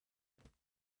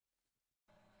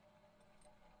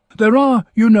There are,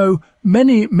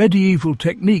 many medieval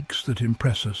techniques that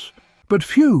impress us, but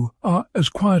few are as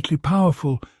quietly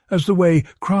powerful as the way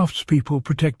craftspeople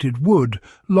protected wood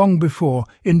long before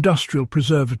industrial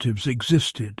preservatives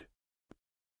existed.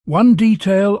 One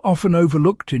detail often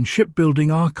overlooked in shipbuilding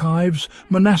archives,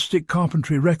 monastic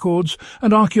carpentry records,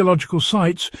 and archaeological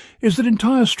sites is that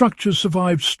entire structures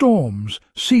survived storms,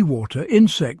 seawater,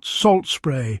 insects, salt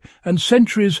spray, and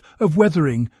centuries of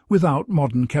weathering without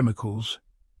modern chemicals.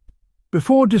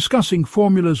 Before discussing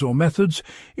formulas or methods,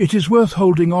 it is worth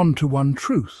holding on to one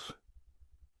truth.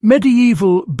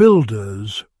 Medieval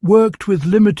builders worked with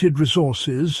limited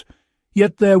resources,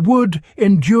 yet their wood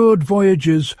endured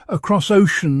voyages across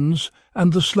oceans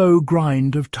and the slow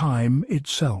grind of time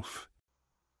itself.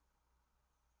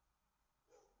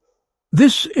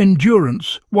 This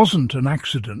endurance wasn't an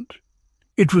accident.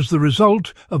 It was the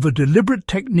result of a deliberate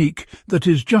technique that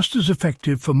is just as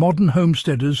effective for modern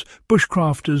homesteaders,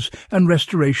 bushcrafters, and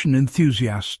restoration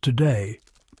enthusiasts today.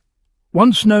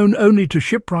 Once known only to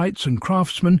shipwrights and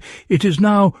craftsmen, it is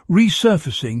now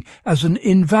resurfacing as an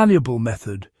invaluable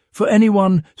method for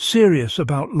anyone serious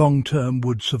about long-term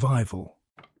wood survival.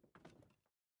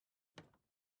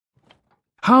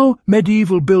 How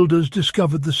medieval builders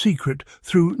discovered the secret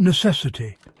through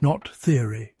necessity, not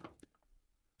theory.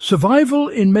 Survival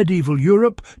in medieval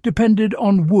Europe depended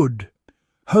on wood.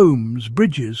 Homes,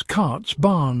 bridges, carts,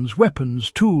 barns,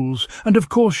 weapons, tools, and of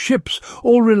course ships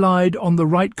all relied on the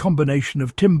right combination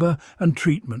of timber and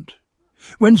treatment.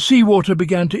 When seawater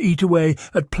began to eat away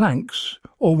at planks,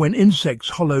 or when insects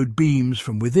hollowed beams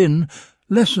from within,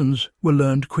 lessons were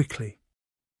learned quickly.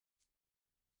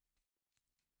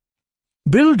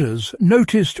 Builders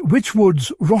noticed which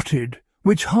woods rotted,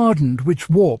 which hardened, which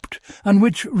warped, and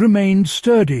which remained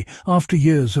sturdy after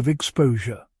years of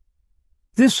exposure.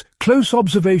 This close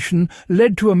observation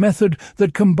led to a method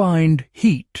that combined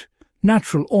heat,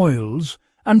 natural oils,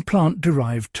 and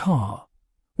plant-derived tar,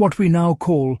 what we now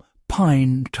call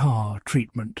pine tar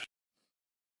treatment.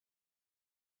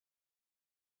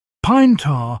 Pine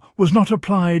tar was not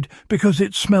applied because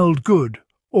it smelled good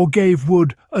or gave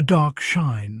wood a dark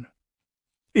shine.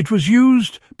 It was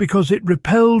used because it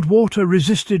repelled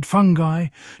water-resisted fungi,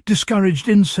 discouraged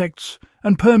insects,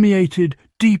 and permeated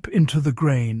deep into the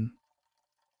grain.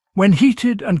 When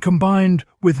heated and combined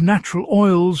with natural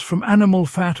oils from animal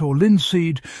fat or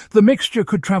linseed, the mixture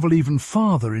could travel even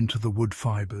farther into the wood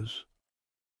fibres.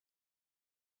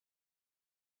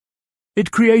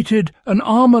 It created an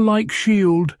armour-like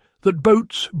shield that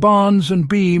boats, barns and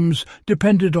beams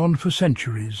depended on for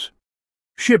centuries.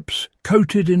 Ships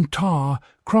coated in tar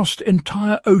crossed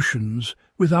entire oceans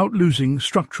without losing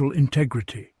structural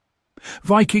integrity.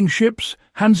 Viking ships,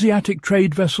 Hanseatic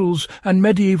trade vessels and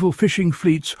medieval fishing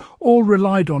fleets all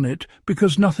relied on it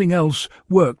because nothing else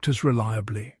worked as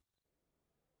reliably.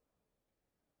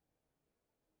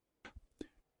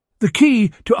 The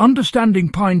key to understanding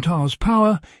pine tar's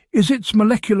power is its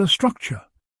molecular structure.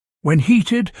 When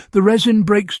heated, the resin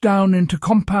breaks down into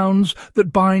compounds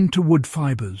that bind to wood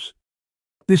fibres.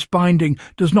 This binding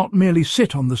does not merely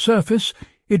sit on the surface,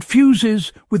 it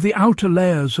fuses with the outer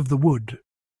layers of the wood.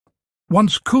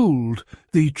 Once cooled,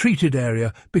 the treated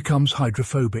area becomes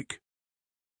hydrophobic.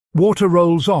 Water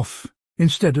rolls off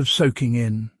instead of soaking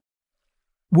in.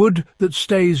 Wood that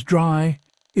stays dry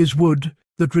is wood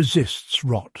that resists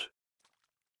rot.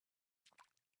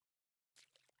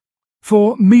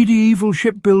 For medieval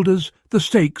shipbuilders, the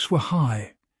stakes were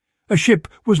high. A ship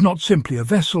was not simply a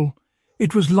vessel,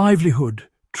 it was livelihood,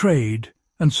 trade,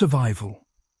 and survival.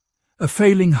 A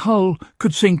failing hull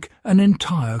could sink an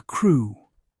entire crew.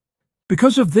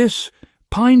 Because of this,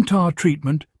 pine tar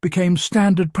treatment became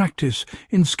standard practice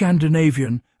in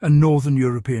Scandinavian and Northern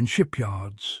European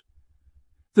shipyards.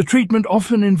 The treatment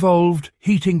often involved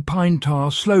heating pine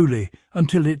tar slowly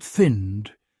until it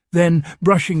thinned, then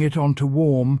brushing it onto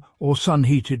warm or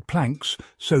sun-heated planks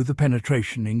so the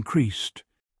penetration increased.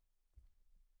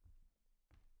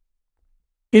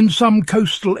 In some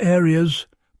coastal areas,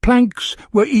 planks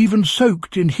were even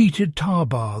soaked in heated tar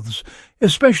baths,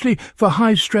 especially for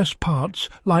high-stress parts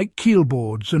like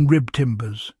keelboards and rib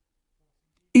timbers.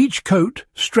 Each coat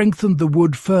strengthened the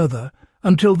wood further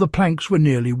until the planks were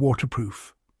nearly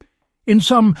waterproof. In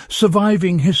some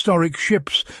surviving historic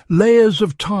ships, layers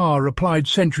of tar applied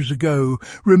centuries ago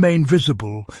remain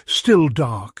visible, still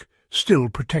dark, still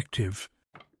protective.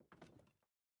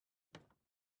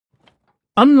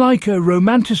 Unlike a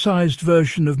romanticized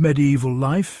version of medieval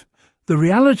life, the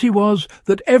reality was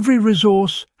that every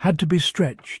resource had to be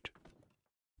stretched.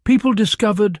 People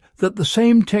discovered that the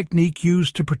same technique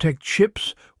used to protect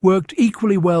ships worked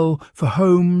equally well for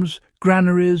homes,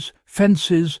 granaries,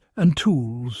 fences and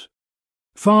tools.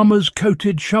 Farmers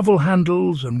coated shovel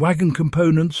handles and wagon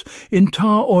components in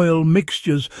tar oil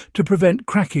mixtures to prevent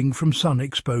cracking from sun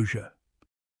exposure.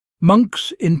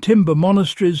 Monks in timber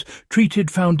monasteries treated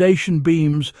foundation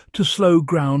beams to slow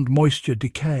ground moisture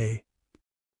decay.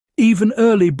 Even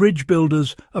early bridge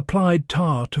builders applied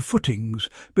tar to footings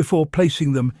before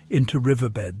placing them into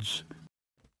riverbeds.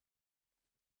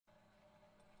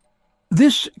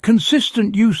 This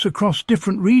consistent use across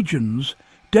different regions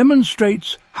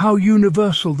demonstrates how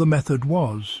universal the method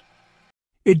was.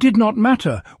 It did not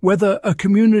matter whether a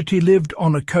community lived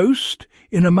on a coast,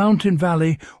 in a mountain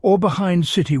valley, or behind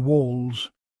city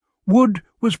walls. Wood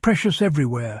was precious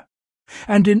everywhere,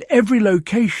 and in every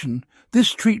location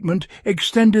this treatment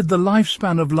extended the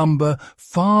lifespan of lumber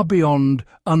far beyond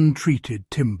untreated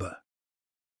timber.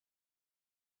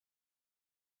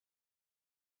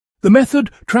 The method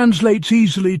translates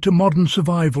easily to modern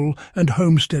survival and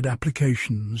homestead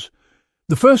applications.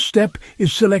 The first step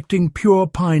is selecting pure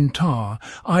pine tar,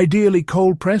 ideally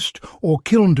cold-pressed or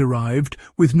kiln-derived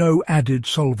with no added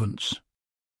solvents.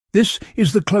 This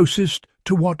is the closest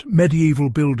to what medieval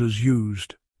builders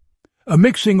used. A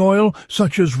mixing oil,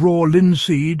 such as raw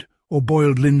linseed or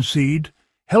boiled linseed,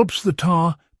 helps the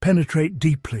tar penetrate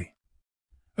deeply.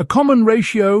 A common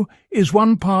ratio is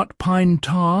 1 part pine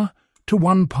tar to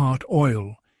 1 part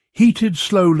oil, heated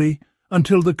slowly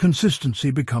until the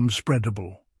consistency becomes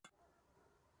spreadable.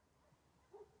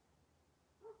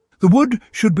 The wood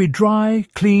should be dry,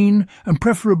 clean, and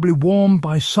preferably warm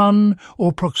by sun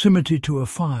or proximity to a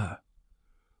fire.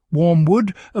 Warm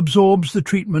wood absorbs the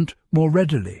treatment more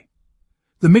readily.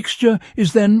 The mixture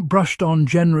is then brushed on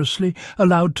generously,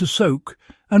 allowed to soak,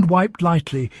 and wiped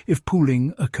lightly if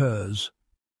pooling occurs.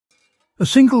 A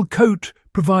single coat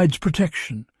provides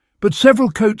protection, but several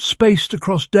coats spaced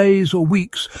across days or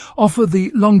weeks offer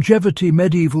the longevity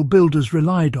medieval builders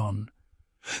relied on.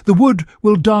 The wood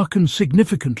will darken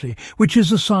significantly, which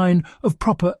is a sign of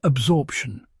proper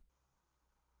absorption.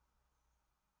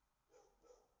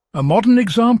 A modern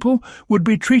example would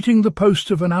be treating the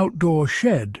post of an outdoor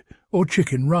shed or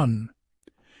chicken run.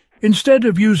 Instead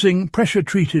of using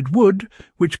pressure-treated wood,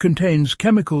 which contains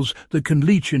chemicals that can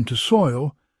leach into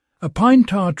soil, a pine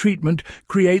tar treatment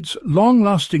creates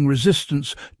long-lasting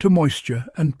resistance to moisture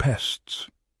and pests.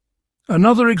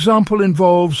 Another example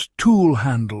involves tool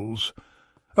handles.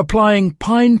 Applying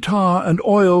pine tar and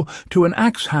oil to an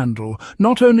axe handle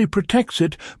not only protects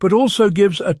it, but also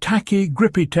gives a tacky,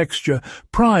 grippy texture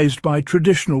prized by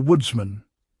traditional woodsmen.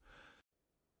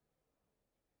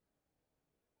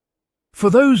 For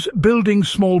those building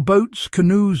small boats,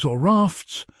 canoes or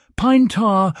rafts, pine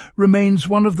tar remains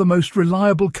one of the most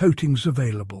reliable coatings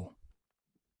available.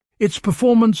 Its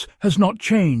performance has not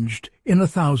changed in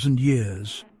 1,000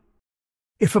 years.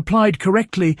 If applied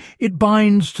correctly, it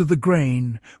binds to the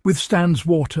grain, withstands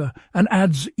water, and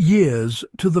adds years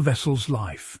to the vessel's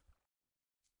life.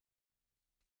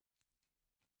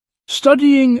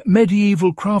 Studying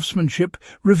medieval craftsmanship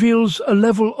reveals a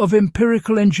level of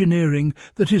empirical engineering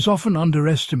that is often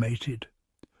underestimated.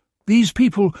 These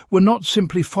people were not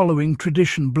simply following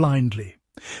tradition blindly.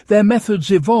 Their methods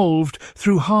evolved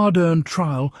through hard-earned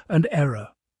trial and error.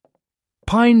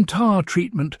 Pine tar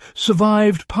treatment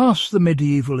survived past the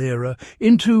medieval era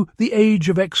into the age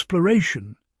of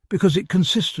exploration because it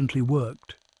consistently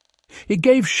worked. It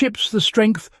gave ships the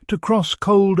strength to cross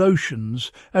cold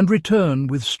oceans and return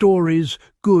with stories,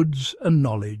 goods and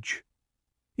knowledge.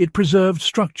 It preserved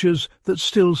structures that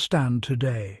still stand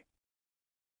today.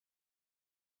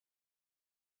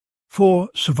 For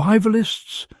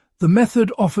survivalists, the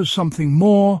method offers something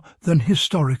more than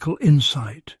historical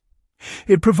insight.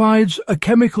 It provides a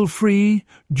chemical-free,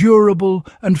 durable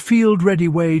and field-ready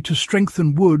way to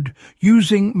strengthen wood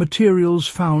using materials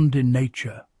found in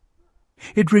nature.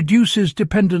 It reduces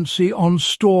dependency on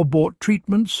store-bought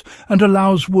treatments and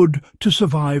allows wood to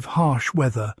survive harsh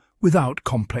weather without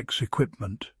complex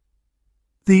equipment.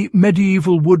 The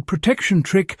medieval wood protection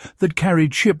trick that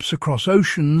carried ships across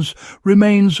oceans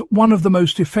remains one of the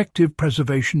most effective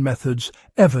preservation methods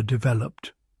ever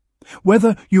developed.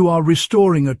 Whether you are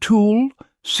restoring a tool,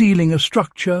 sealing a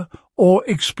structure, or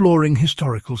exploring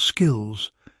historical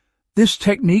skills, this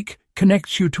technique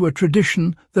connects you to a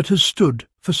tradition that has stood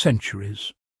for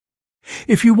centuries.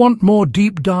 If you want more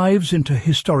deep dives into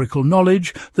historical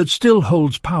knowledge that still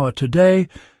holds power today,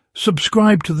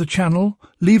 subscribe to the channel,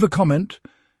 leave a comment,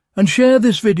 and share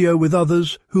this video with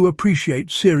others who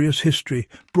appreciate serious history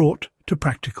brought to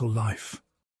practical life.